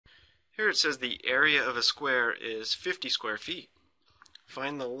Here it says the area of a square is 50 square feet.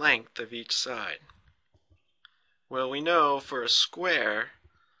 Find the length of each side. Well, we know for a square,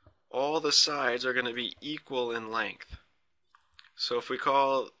 all the sides are going to be equal in length. So if we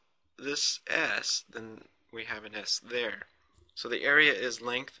call this S, then we have an S there. So the area is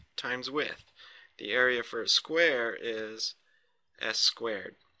length times width. The area for a square is S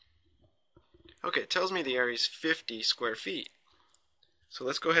squared. Okay, it tells me the area is 50 square feet. So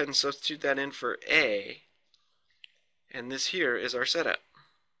let's go ahead and substitute that in for A, and this here is our setup.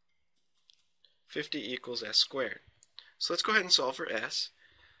 50 equals S squared. So let's go ahead and solve for S.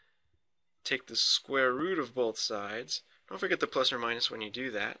 Take the square root of both sides. Don't forget the plus or minus when you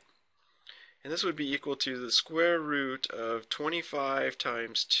do that. And this would be equal to the square root of 25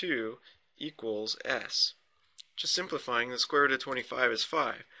 times 2 equals S. Just simplifying, the square root of 25 is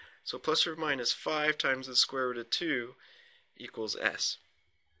 5. So plus or minus 5 times the square root of 2 equals S.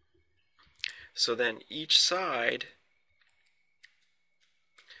 So then each side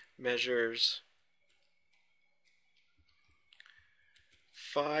measures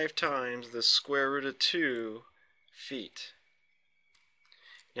 5 times the square root of 2 feet.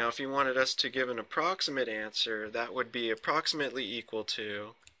 Now if you wanted us to give an approximate answer, that would be approximately equal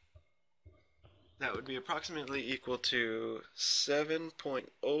to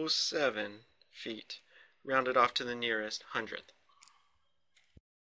 7.07 feet, rounded off to the nearest hundredth.